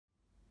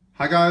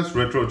Hi guys,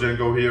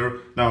 RETROCENGO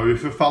here. Now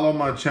if you follow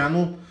my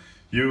channel,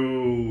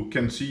 you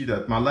can see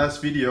that my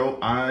last video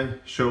I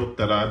showed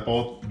that I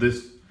bought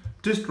this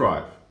disk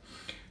drive.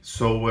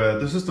 So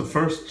this is the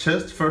first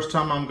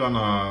time I'm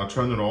gonna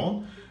turn it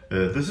on.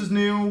 This is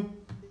new,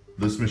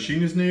 this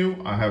machine is new,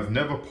 I have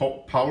never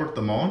powered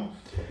them on.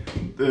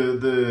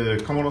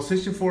 The Commodore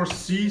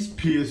 64C's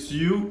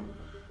PSU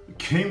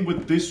came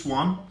with this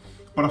one,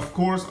 but of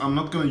course I'm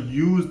not gonna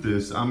use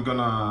this. I'm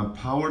gonna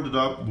power it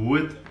up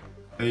with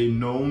a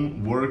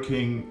known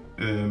working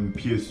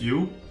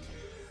PSU.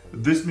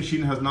 This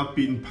machine has not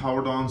been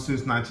powered on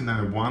since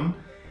 1991,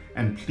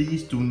 and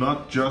please do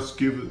not just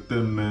give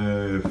them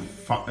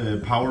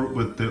power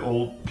with the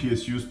old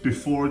PSUs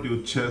before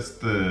you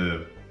test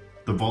the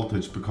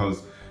voltage,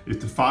 because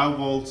if the 5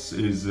 volts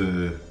is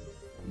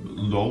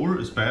lower,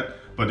 it's bad,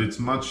 but it's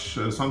much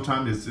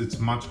sometimes it's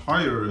much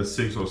higher,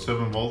 6 or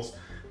 7 volts,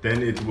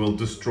 then it will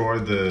destroy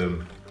the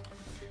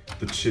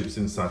chips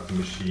inside the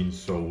machine.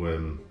 So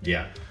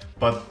yeah.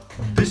 But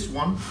this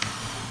one,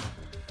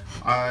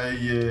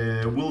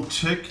 I will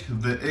check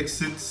the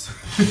exits,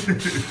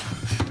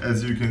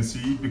 as you can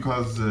see,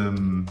 because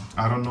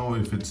I don't know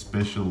if it's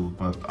special,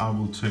 but I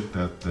will check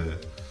that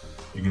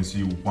you can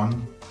see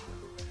one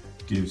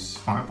gives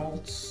 5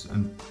 volts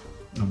and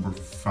number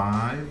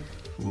 5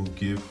 will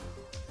give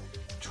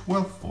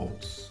 12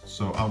 volts.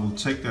 So I will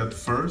check that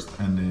first,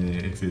 and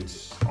if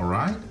it's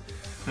alright,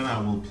 then I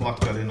will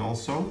plug that in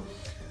also.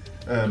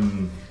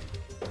 And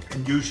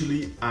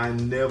usually I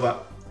never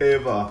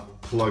ever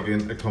plug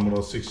in a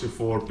Commodore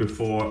 64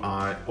 before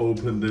I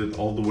opened it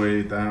all the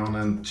way down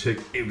and check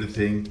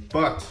everything.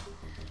 But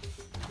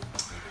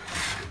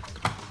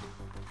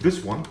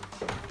this one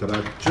that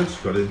I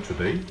just got in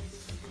today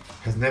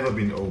has never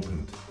been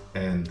opened,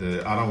 and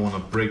I don't want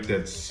to break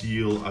that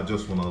seal. I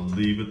just want to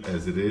leave it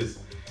as it is.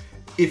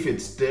 If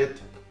it's dead,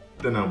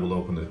 then I will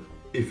open it.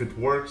 If it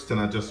works, then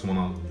I just want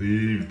to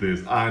leave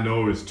this. I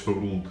know it's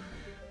total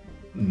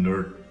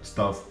nerd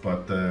stuff,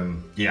 but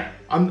yeah,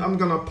 I'm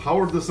gonna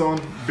power this on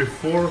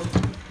before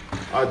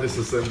I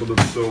disassemble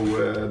it, so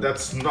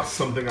that's not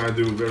something I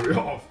do very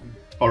often.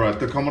 Alright,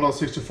 the Commodore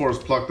 64 is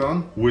plugged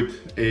on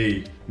with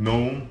a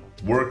known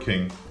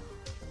working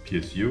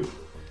PSU,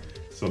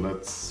 so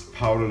let's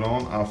power it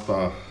on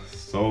after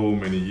so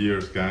many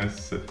years,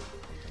 guys.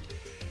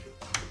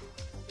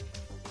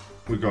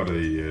 We got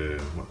a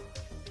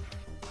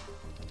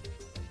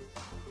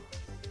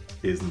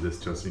isn't this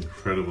just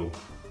incredible?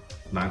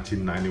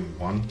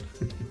 1991.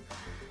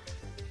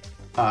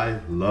 I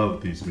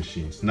love these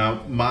machines.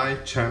 Now my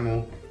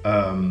channel,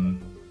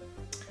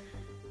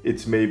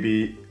 it's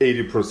maybe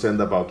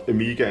 80% about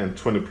Amiga and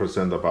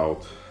 20%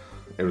 about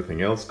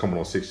everything else,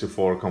 Commodore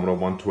 64, Commodore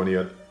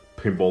 128,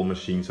 pinball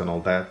machines and all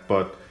that.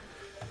 But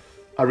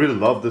I really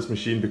love this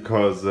machine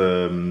because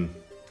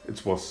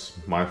it was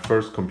my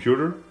first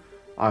computer.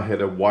 I had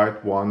a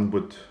white one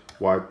with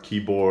white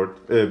keyboard,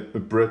 a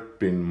bread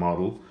bin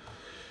model.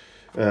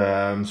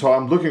 So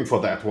I'm looking for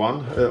that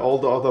one. All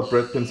the other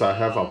bread pins I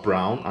have are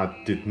brown. I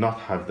did not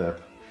have that.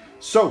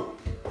 So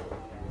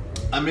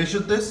I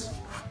measured this,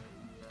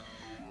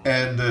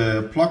 and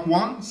plug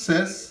 1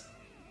 says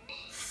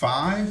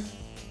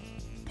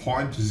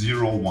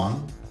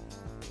 5.01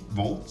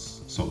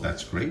 volts, so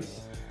that's great.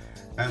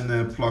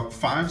 And plug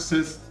 5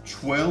 says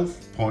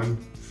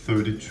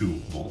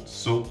 12.32 volts,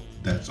 so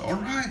that's all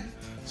right.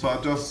 So I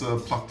just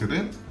plugged it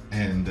in,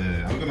 and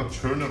I'm gonna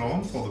turn it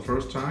on for the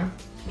first time.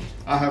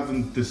 I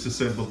haven't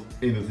disassembled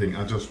anything.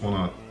 I just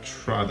want to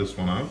try this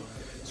one out.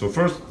 So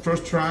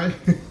first try.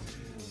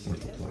 Where's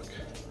the plug?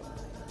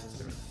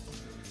 There.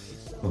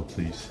 Oh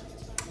please.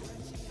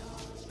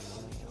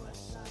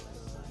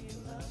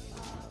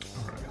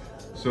 All right.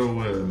 So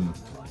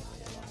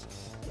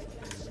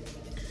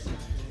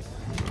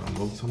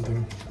unload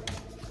something.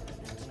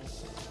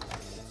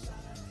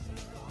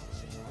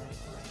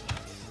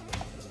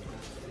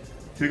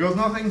 Here goes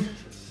nothing.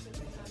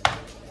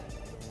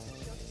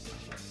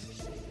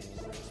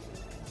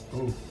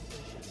 Oh.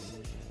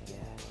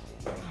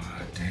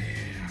 Oh,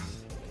 damn.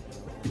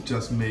 It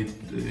just made,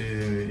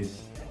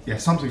 yeah,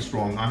 something's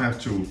wrong. I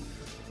have to,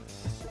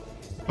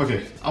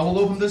 okay, I will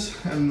open this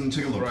and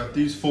take a look. Right,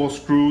 these 4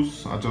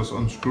 screws, I just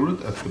unscrewed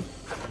it at the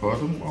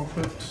bottom of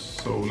it.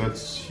 So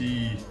let's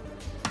see.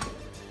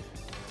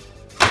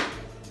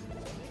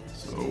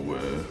 So,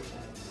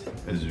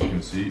 as you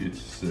can see,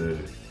 it's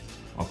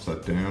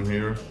upside down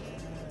here.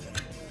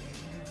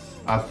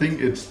 I think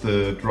it's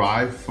the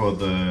drive for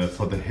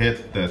the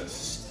head that's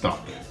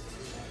stuck.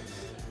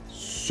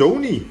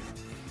 Sony.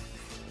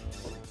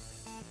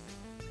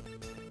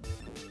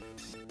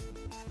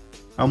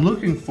 I'm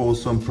looking for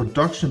some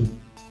production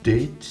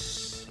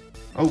dates.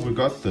 Oh, we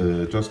got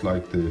the, just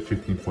like the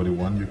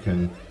 1541, you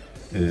can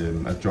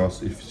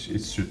adjust if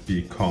it should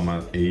be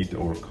comma 8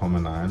 or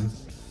comma 9.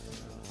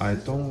 I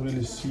don't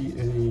really see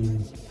any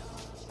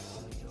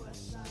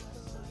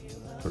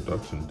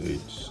production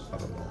dates. I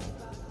don't know.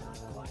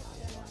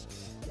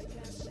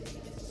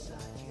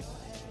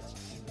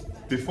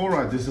 Before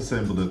I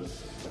disassembled it,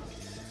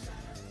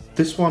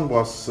 this one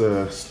was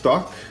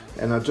stock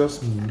and I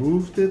just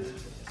moved it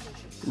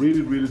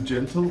really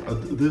gentle.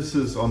 This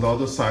is on the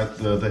other side,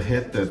 the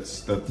head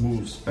that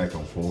moves back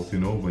and forth, you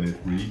know, when it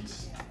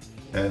reads,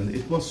 and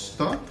it was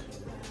stuck.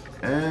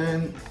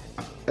 And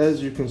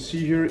as you can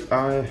see here,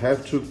 I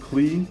have to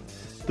clean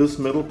this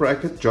metal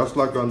bracket just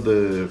like on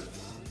the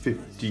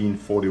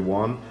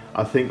 1541.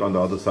 I think on the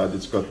other side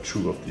it's got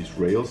 2 of these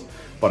rails,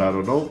 but I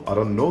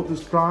don't know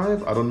this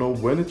drive, I don't know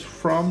when it's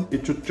from.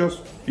 It should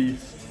just be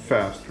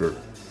faster.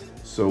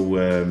 So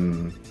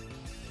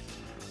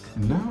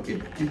now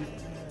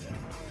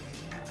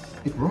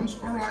it runs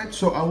all right.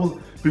 So I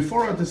will,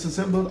 before I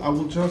disassemble, I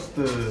will just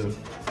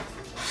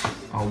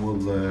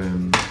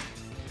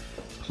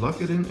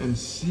plug it in and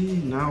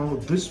see. Now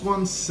this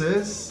one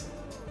says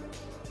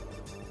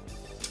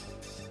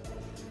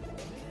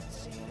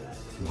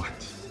what?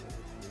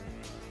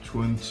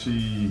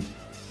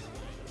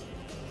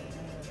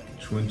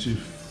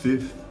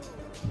 25th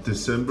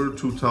December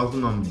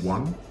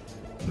 2001?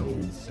 No,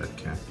 that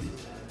can't be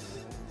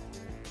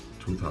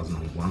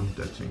 2001.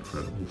 That's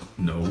incredible.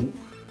 No.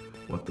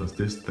 What does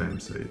this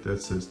stamp say?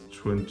 That says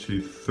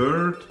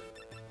 23rd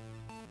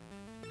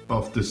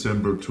of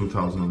December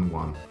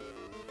 2001.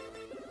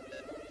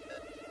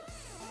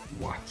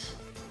 What?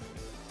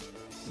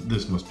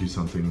 This must be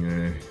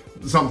something.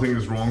 Something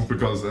is wrong,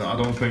 because I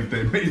don't think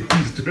they made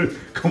these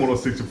Commodore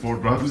 64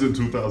 drives in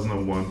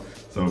 2001.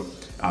 So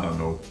I don't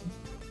know.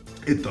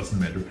 It doesn't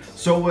matter.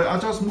 So I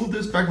just moved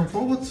this back and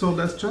forward. So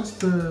let's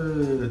just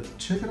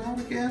check it out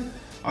again.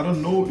 I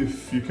don't know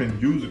if you can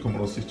use a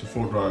Commodore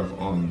 64 drive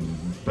on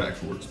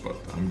backwards, but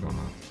I'm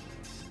gonna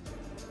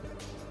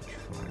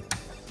try.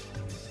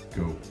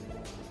 Go.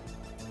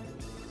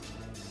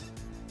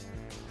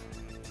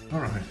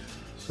 All right.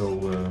 So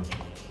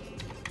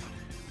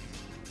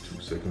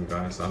 2 seconds,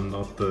 guys. I'm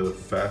not the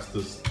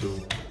fastest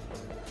to.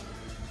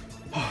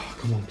 Oh,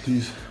 come on,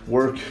 please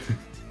work.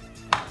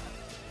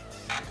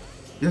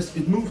 Yes,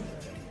 it moved.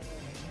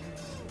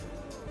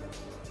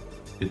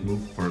 It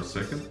moved for a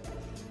second.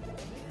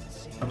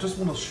 I just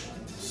want to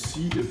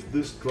see if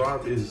this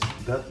drive is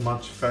that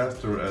much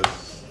faster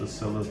as the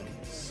seller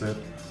said.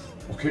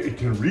 Okay, it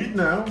can read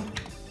now.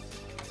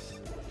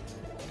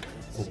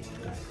 Oh,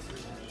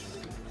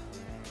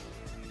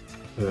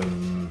 there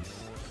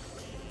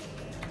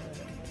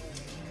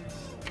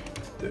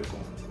we go.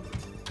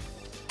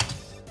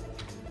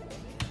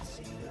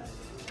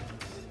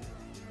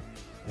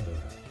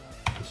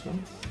 This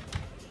one.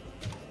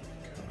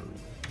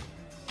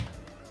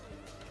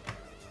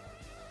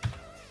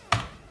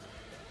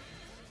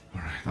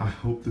 I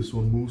hope this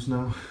one moves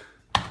now.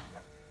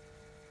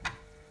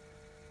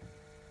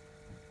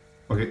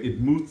 Okay, it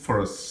moved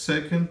for a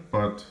second,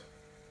 but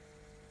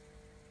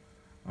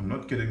I'm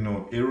not getting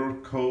no error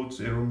codes,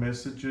 error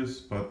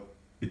messages, but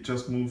it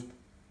just moved.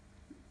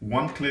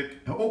 1 click.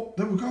 Oh,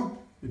 there we go.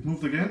 It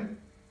moved again.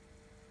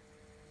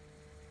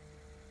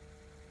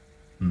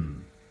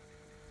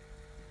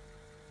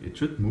 It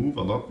should move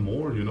a lot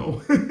more, you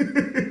know.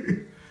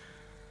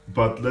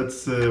 But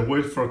let's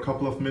wait for a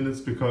couple of minutes,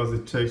 because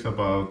it takes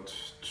about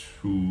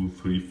 2,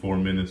 3, 4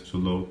 minutes to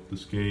load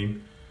this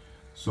game.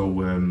 So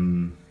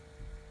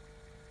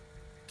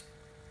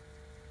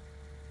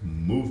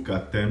move,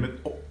 goddammit!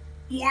 Oh,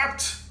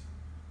 what?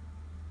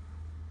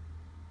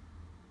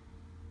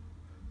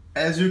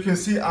 As you can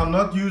see, I'm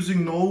not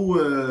using no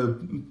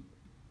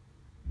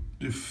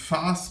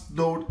fast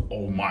load.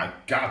 Oh my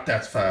god,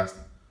 that's fast!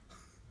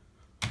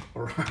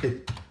 All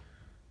right.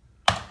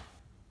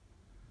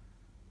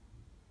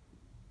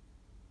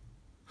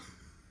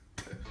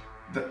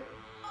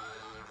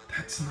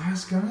 That's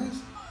nice,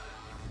 guys.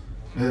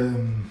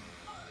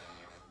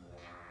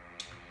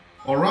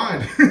 All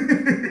right.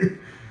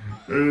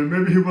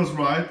 Maybe he was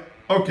right.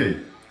 Okay,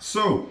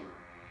 so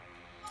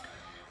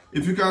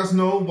if you guys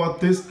know what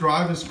this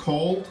drive is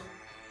called,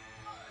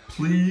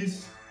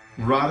 please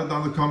write it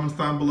down in the comments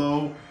down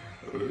below.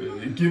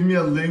 Give me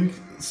a link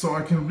so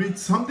I can read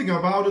something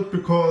about it,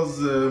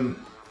 because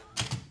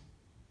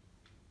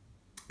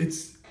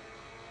it's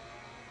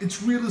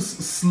really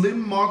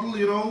slim model,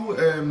 you know.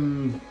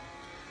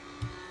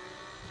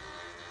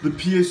 The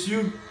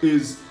PSU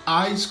is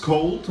ice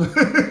cold,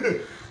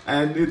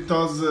 and it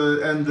does,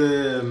 and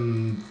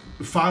the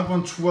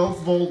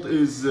 512 volt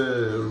is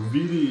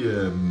really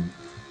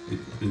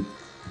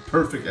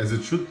perfect as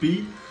it should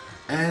be,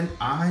 and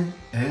I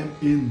am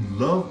in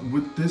love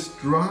with this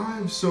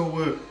drive.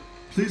 So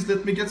please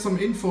let me get some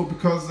info,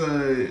 because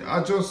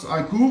I just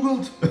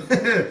googled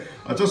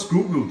I just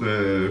googled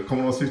the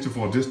Commodore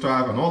 64 disk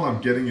drive, and all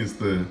I'm getting is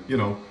the, you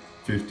know,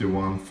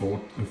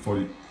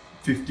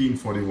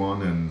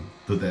 1541 and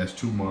the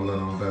 -2 model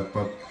and all that.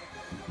 But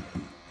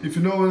if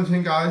you know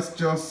anything, guys,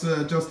 just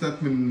let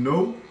me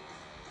know.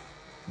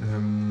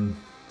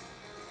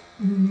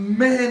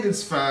 Man,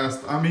 it's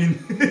fast. I mean,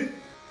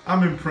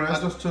 I'm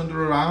impressed. I just turned it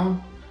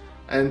around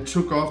and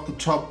took off the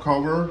top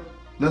cover.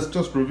 Let's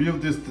just review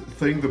this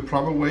thing the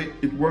proper way.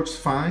 It works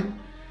fine.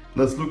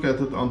 Let's look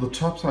at it on the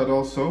top side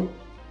also.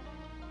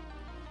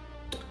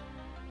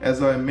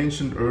 As I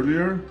mentioned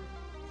earlier,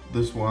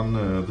 This one,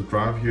 the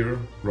drive here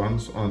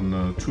runs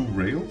on 2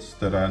 rails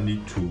that I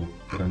need to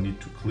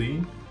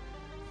clean.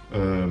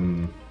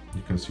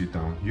 You can see it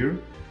down here,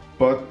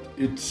 but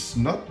it's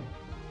not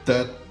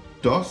that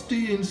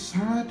dusty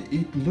inside.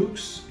 It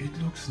looks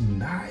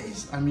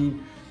nice. I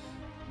mean,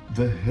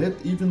 the head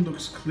even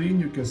looks clean.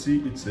 You can see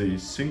it's a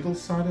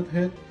single-sided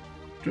head,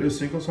 a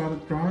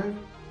single-sided drive.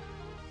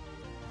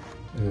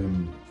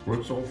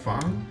 Works all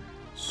fine.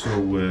 So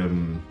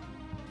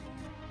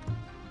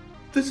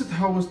this is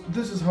how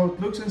it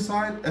looks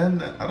inside,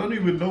 and I don't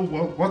even know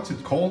what's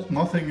it called.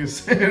 Nothing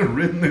is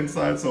written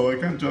inside, so I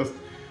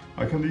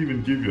can't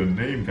even give you a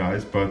name,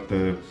 guys. But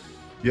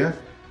yeah,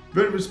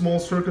 very small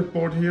circuit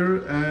board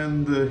here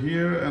and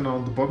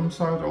on the bottom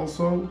side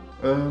also.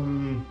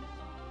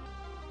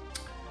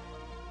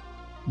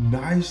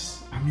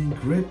 Nice, I mean,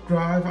 great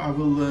drive. I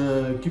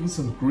will give it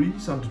some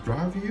grease on the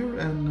drive here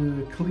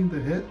and clean the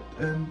head.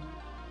 And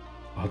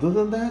other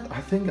than that,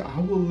 I think I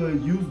will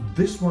use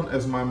this one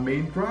as my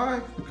main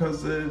drive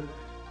because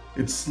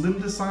it's slim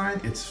design.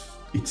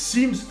 It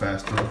seems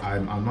faster.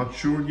 I'm not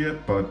sure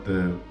yet, but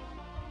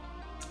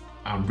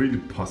I'm really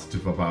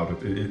positive about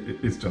it.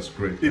 It's just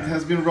great. It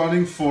has been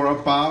running for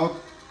about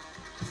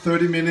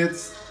 30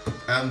 minutes,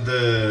 and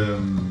the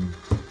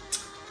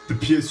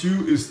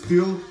PSU is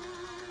still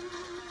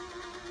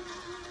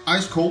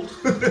ice cold.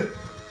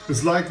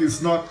 It's like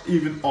it's not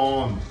even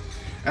on.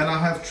 And I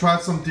have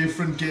tried some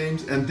different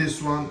games, and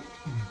this one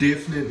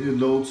definitely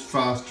loads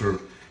faster.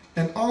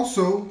 And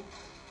also,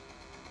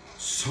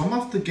 some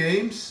of the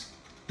games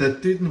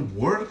that didn't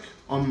work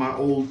on my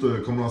old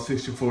Commodore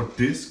 64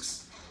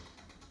 discs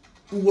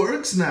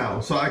works now,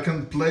 so I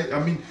can play.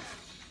 I mean,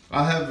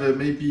 I have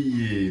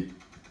maybe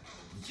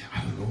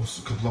I don't know,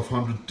 a couple of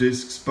 100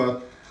 discs,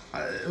 but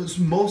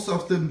most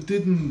of them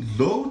didn't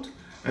load,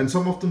 and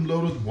some of them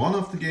loaded 1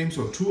 of the games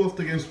or 2 of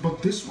the games.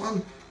 But this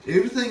one,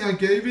 everything I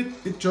gave it,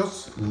 it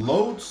just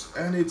loads,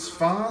 and it's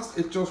fast.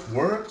 It just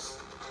works.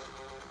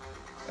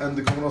 And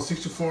the Commodore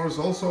 64 is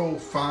also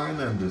fine,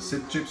 and the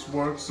SID chips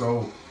work.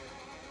 So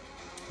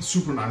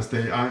super nice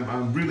day.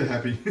 I'm really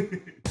happy.